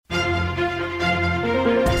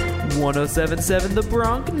1077 The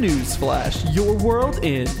Bronc News Flash, your world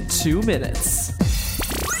in 2 minutes.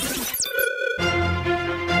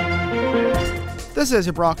 This is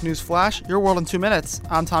your Bronc News Flash, your world in 2 minutes.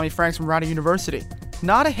 I'm Tommy Franks from Rider University.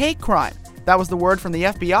 Not a hate crime. That was the word from the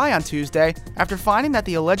FBI on Tuesday after finding that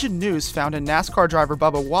the alleged news found in NASCAR driver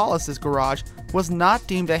Bubba Wallace's garage was not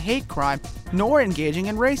deemed a hate crime nor engaging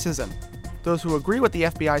in racism. Those who agree with the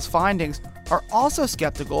FBI's findings are also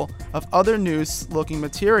skeptical of other news-looking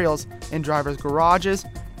materials in drivers' garages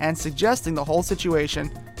and suggesting the whole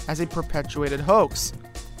situation as a perpetuated hoax.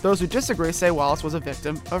 Those who disagree say Wallace was a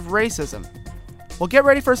victim of racism. Well, get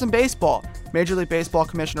ready for some baseball. Major League Baseball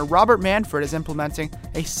Commissioner Robert Manfred is implementing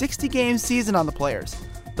a 60-game season on the players.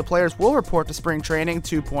 The players will report to Spring Training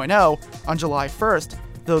 2.0 on July 1st,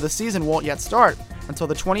 though the season won't yet start until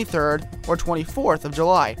the 23rd or 24th of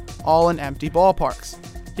July, all in empty ballparks.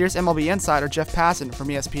 Here's MLB insider Jeff Passan from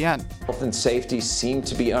ESPN. Health and safety seem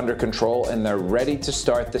to be under control, and they're ready to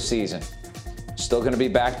start the season. Still going to be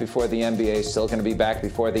back before the NBA, still going to be back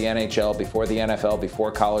before the NHL, before the NFL,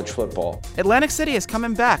 before college football. Atlantic City is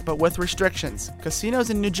coming back, but with restrictions. Casinos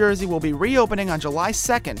in New Jersey will be reopening on July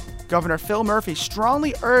 2nd. Governor Phil Murphy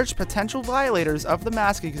strongly urged potential violators of the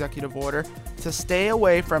mask executive order to stay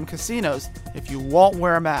away from casinos if you won't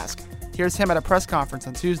wear a mask. Here's him at a press conference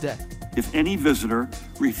on Tuesday. If any visitor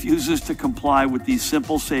refuses to comply with these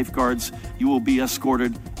simple safeguards, you will be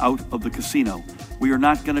escorted out of the casino. We are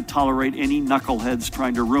not going to tolerate any knuckleheads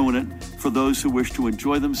trying to ruin it for those who wish to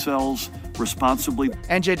enjoy themselves responsibly.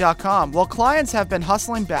 NJ.com. While clients have been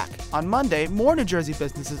hustling back, on Monday, more New Jersey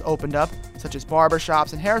businesses opened up, such as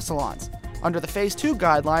barbershops and hair salons. Under the Phase 2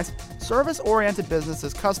 guidelines, service-oriented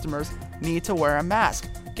businesses' customers need to wear a mask,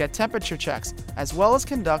 get temperature checks, as well as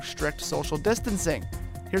conduct strict social distancing.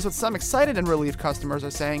 Here's what some excited and relieved customers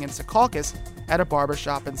are saying in Secaucus at a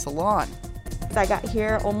barbershop and salon. I got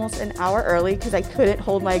here almost an hour early because I couldn't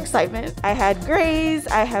hold my excitement. I had grays,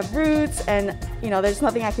 I have roots, and there's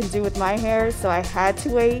nothing I can do with my hair, so I had to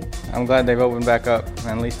wait. I'm glad they've opened back up, and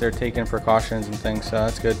at least they're taking precautions and things, so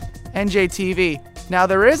that's good. NJTV. Now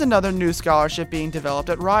there is another new scholarship being developed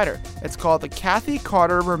at Rider. It's called the Kathy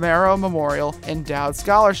Carter Romero Memorial Endowed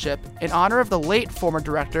Scholarship in honor of the late former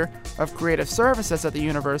director of Creative Services at the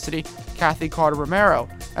university, Kathy Carter Romero,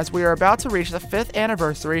 as we are about to reach the 5th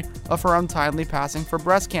anniversary of her untimely passing for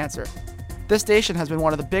breast cancer. This station has been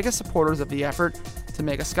one of the biggest supporters of the effort to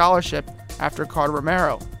make a scholarship after Carter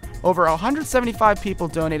Romero. Over 175 people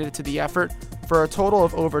donated to the effort for a total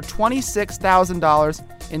of over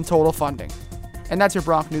 $26,000 in total funding. And that's your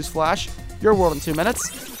Bronc News Flash, your world in 2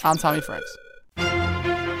 minutes. I'm Tommy Franks.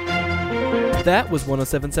 That was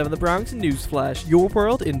 1077 The Bronx News Flash, your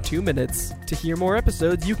world in 2 minutes. To hear more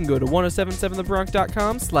episodes, you can go to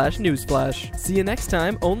 1077thebronx.com/newsflash. See you next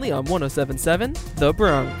time, only on 1077 The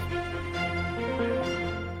Bronx.